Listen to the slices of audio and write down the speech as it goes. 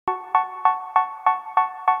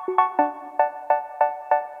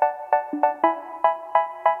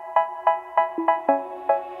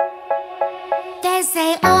They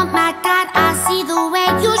say, oh my God, I see the way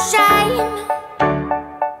you shine.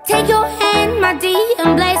 Take your hand, my dear,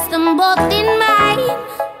 and place them both in mine.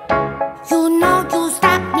 You know you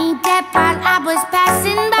stopped me dead while I was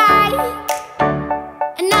passing by.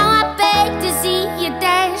 And now I beg to see you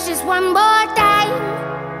dance just one more time.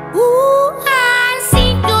 Ooh, I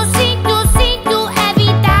see you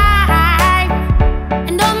every time.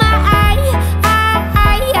 And oh my,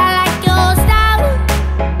 I like your style.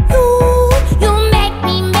 You make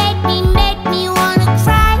me wanna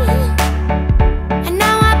cry. And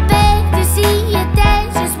now I beg to see you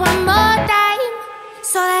dance just one more time.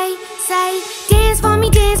 So they say, dance for me,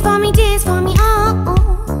 dance for me, dance for me, oh,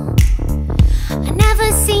 oh. I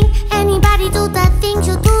never seen anybody do the things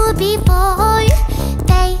you do before.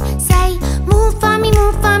 They say, move for me,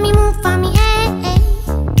 move for me, move for me, eh, eh.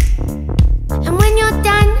 And when you're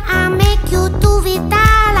done, I'll make you do it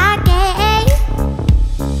all again.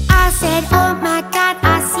 I said, oh my God,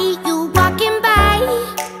 I see you walking by.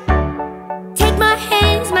 Take my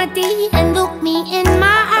hands, my dear, and look me in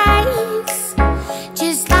my eyes.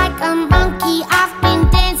 Just like a monkey, I've been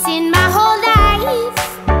dancing my whole life.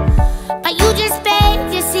 But you just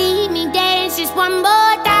beg to see me dance just one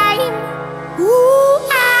more time. Ooh,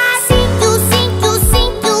 I see you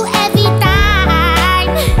every time.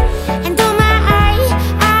 And oh my,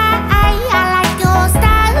 I like your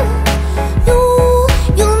style.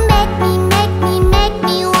 You make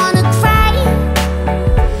me wanna cry.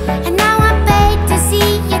 And now I beg to see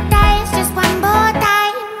you dance just one more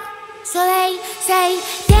time. So they say,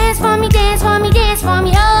 dance for me, dance for me, dance for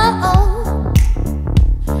me, oh, oh.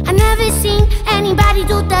 I never seen anybody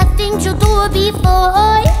do the things you do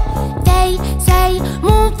before. They say,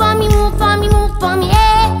 move for me, move for me, move for me,